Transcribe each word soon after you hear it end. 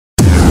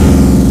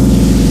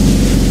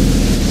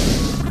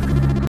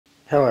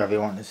Hello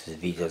everyone, this is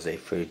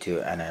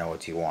VJose32 and I know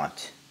what you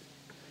want.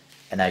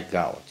 And I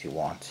got what you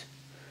want.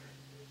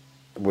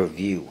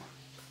 Review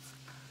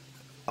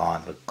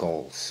on the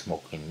gold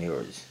smoking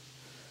mirrors.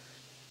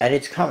 And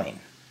it's coming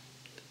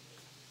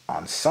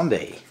on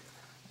Sunday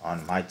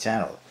on my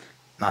channel.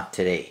 Not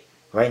today.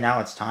 Right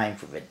now it's time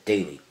for the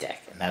daily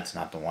deck and that's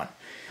not the one.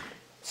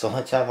 So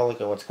let's have a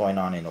look at what's going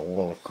on in the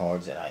world of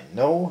cards. And I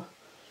know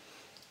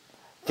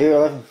Fear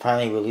 11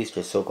 finally released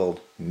their so-called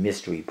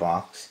mystery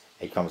box.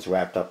 It comes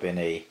wrapped up in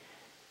a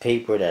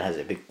paper that has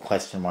a big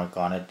question mark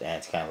on it, and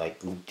it's kind of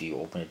like, ooh, do you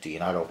open it, do you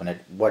not open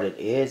it? What it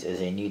is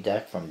a new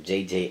deck from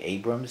J.J.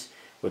 Abrams,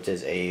 which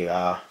is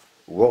a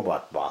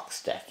robot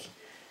box deck.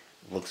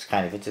 Looks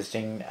kind of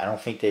interesting. I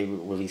don't think they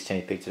released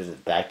any pictures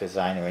of back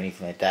design or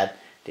anything like that.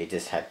 They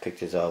just had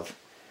pictures of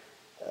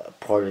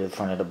part of the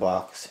front of the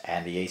box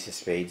and the ace of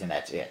spades, and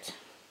that's it.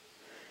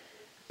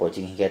 But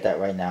you can get that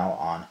right now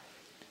on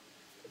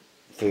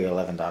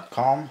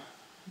fear11.com.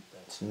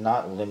 It's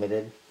not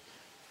limited,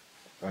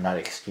 or not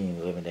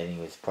extremely limited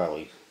anyway. It's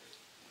probably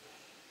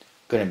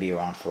going to be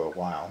around for a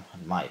while,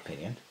 in my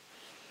opinion.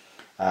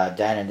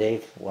 Dan and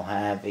Dave will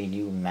have a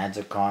new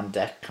Magicon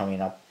deck coming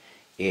up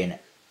in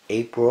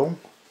April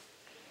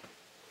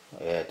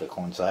to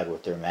coincide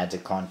with their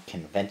Magicon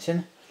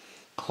convention.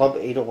 Club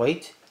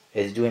 808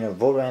 is doing a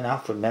vote right now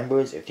for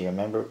members. If you're a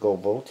member, go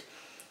vote.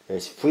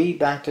 There's free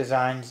back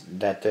designs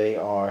that they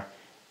are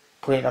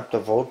putting up to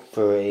vote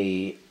for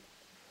a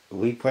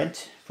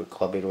reprint for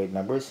Club 808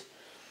 members.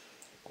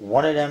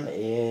 One of them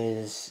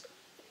is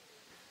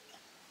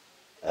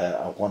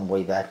a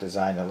one-way back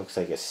design that looks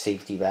like a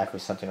safety back or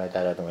something like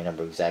that. I don't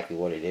remember exactly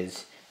what it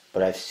is,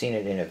 but I've seen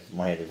it in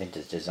one of the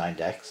vintage design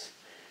decks,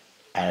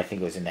 and I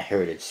think it was in the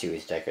Heritage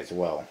Series deck as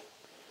well.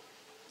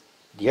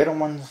 The other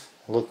ones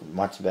look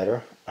much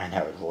better, and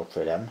I would vote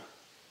for them.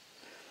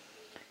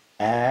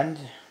 And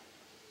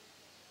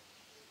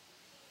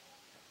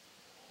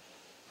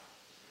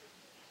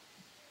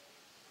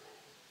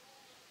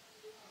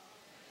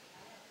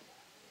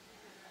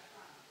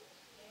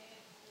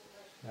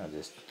I'm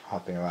just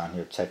hopping around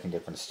here checking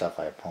different stuff.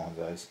 I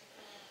apologize.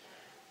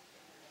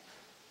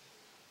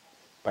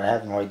 But I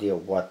have no idea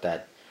what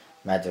that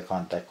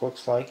Magicon deck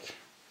looks like.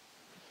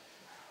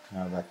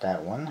 Now about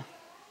that one.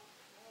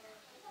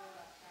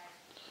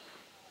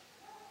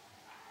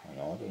 We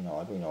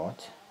know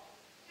it.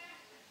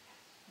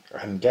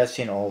 I'm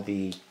guessing all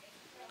the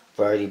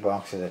variety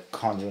boxes at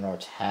Conjuring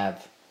Arts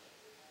have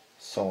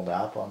sold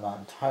out, but I'm not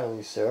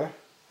entirely sure.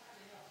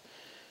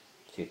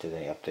 See if there's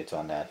any updates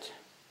on that.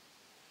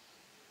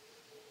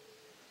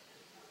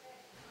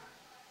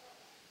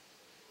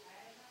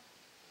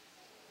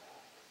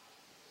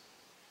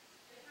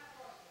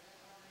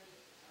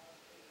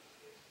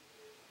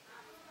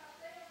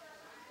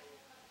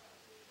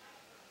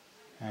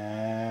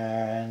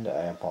 And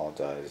I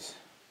apologize.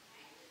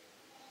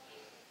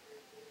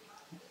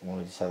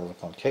 We'll just have a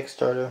look on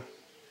Kickstarter.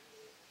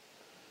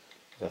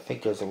 I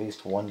think there's at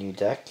least one new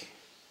deck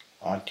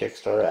on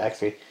Kickstarter.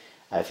 Actually,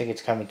 I think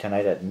it's coming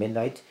tonight at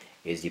midnight.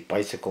 Is the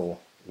Bicycle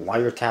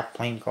Wiretap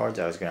playing cards.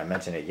 I was going to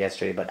mention it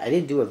yesterday, but I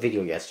didn't do a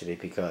video yesterday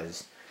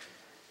because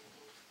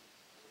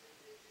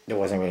there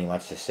wasn't really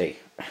much to say.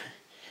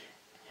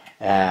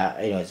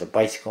 Anyways, the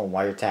Bicycle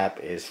Wiretap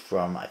is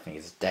from, I think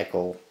it's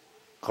Deco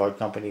Card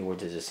Company,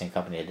 which is the same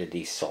company that did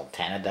the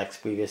Sultana decks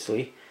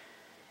previously.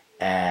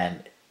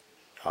 And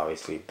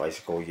obviously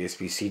Bicycle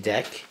USB-C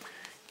deck.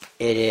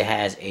 It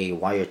has a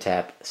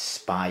wiretap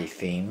spy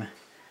theme.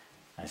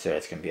 I said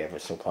it's going to be ever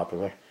so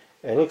popular.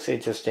 It looks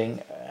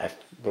interesting. I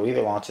believe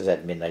it launches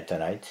at midnight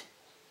tonight.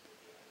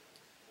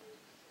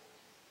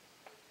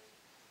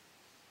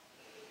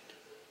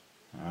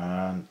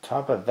 On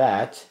top of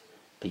that,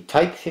 the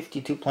Type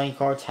 52 playing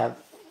cards have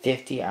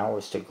 50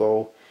 hours to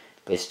go.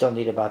 They still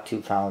need about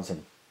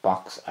 2,000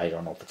 bucks. I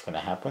don't know if it's going to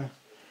happen.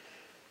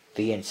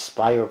 The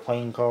Inspire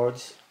playing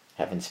cards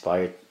have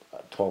inspired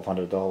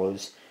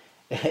 $1,200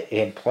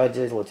 in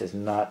pledges, which is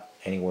not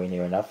anywhere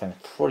near enough, and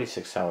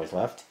 46 hours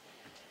left.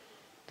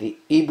 The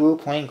Ebrew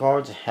playing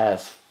cards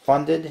has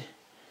funded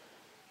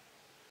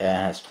and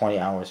has 20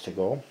 hours to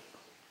go.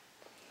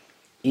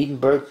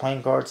 Edinburgh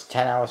playing cards,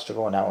 10 hours to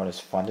go, and that one is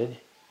funded.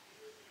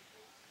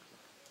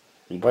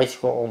 The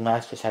Bicycle Old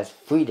Masters has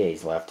 3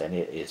 days left, and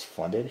it is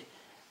funded,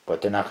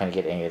 but they're not going to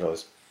get any of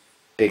those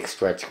big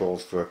stretch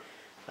goals for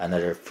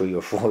another 3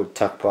 or 4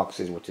 tuck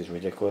boxes, which is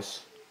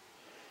ridiculous.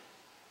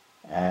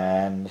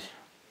 And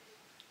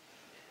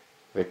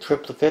the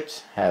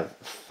triplicates have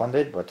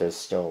funded, but there's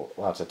still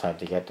lots of time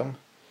to get them.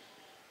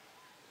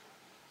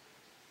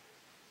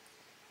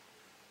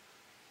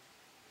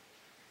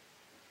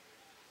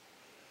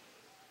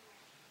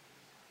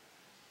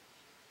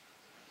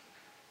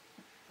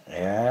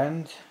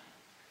 And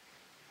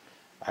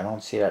I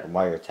don't see that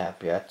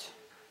wiretap yet.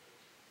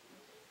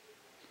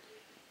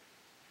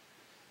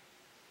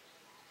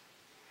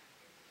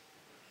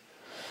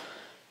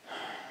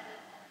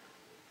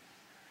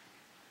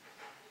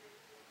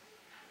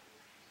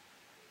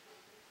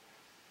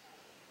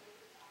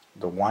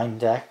 The wine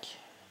deck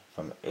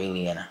from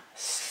Alien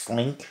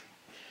Slink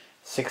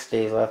 6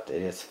 days left.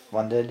 It is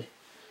funded.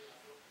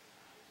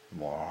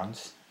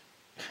 Morons.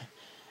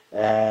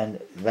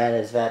 And that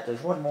is that.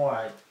 There's one more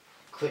I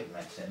could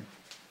mention.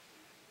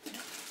 I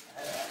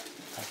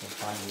can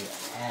find you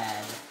an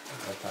ad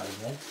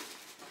advertisement.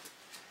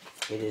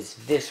 It is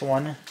this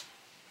one.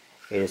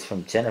 It is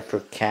from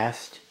Jennifer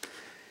Cast,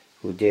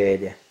 who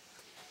did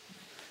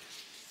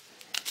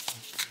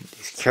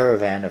this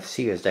caravan of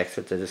Sears decks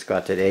that I just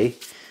got today.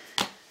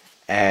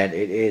 And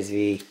it is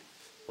the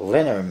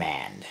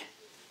Lenormand.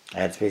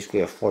 And it's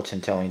basically a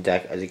fortune telling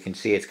deck. As you can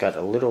see, it's got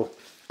a little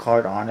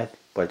card on it,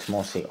 but it's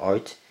mostly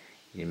art.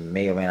 You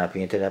may or may not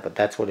be into that, but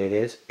that's what it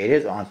is. It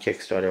is on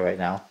Kickstarter right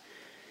now.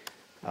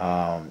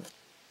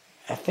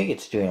 I think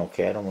it's doing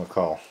okay. I don't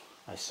recall.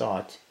 I saw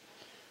it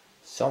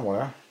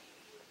somewhere.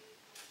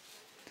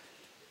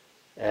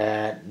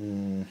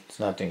 And it's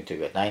not doing too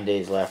good. 9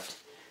 days left,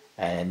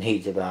 and it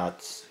needs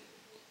about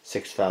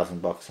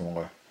 $6,000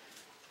 more.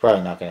 It's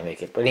probably not going to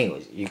make it. But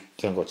anyways, you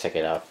can go check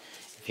it out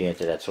if you're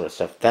into that sort of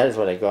stuff. That is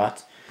what I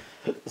got.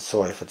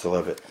 Sorry if it's a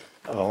little bit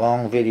of a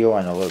long video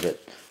and a little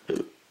bit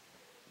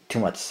too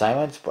much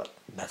silence, but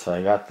that's what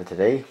I got for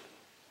today.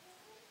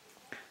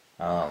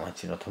 I'll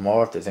let you know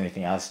tomorrow if there's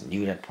anything else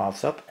new that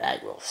pops up. I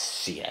will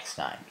see you next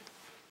time.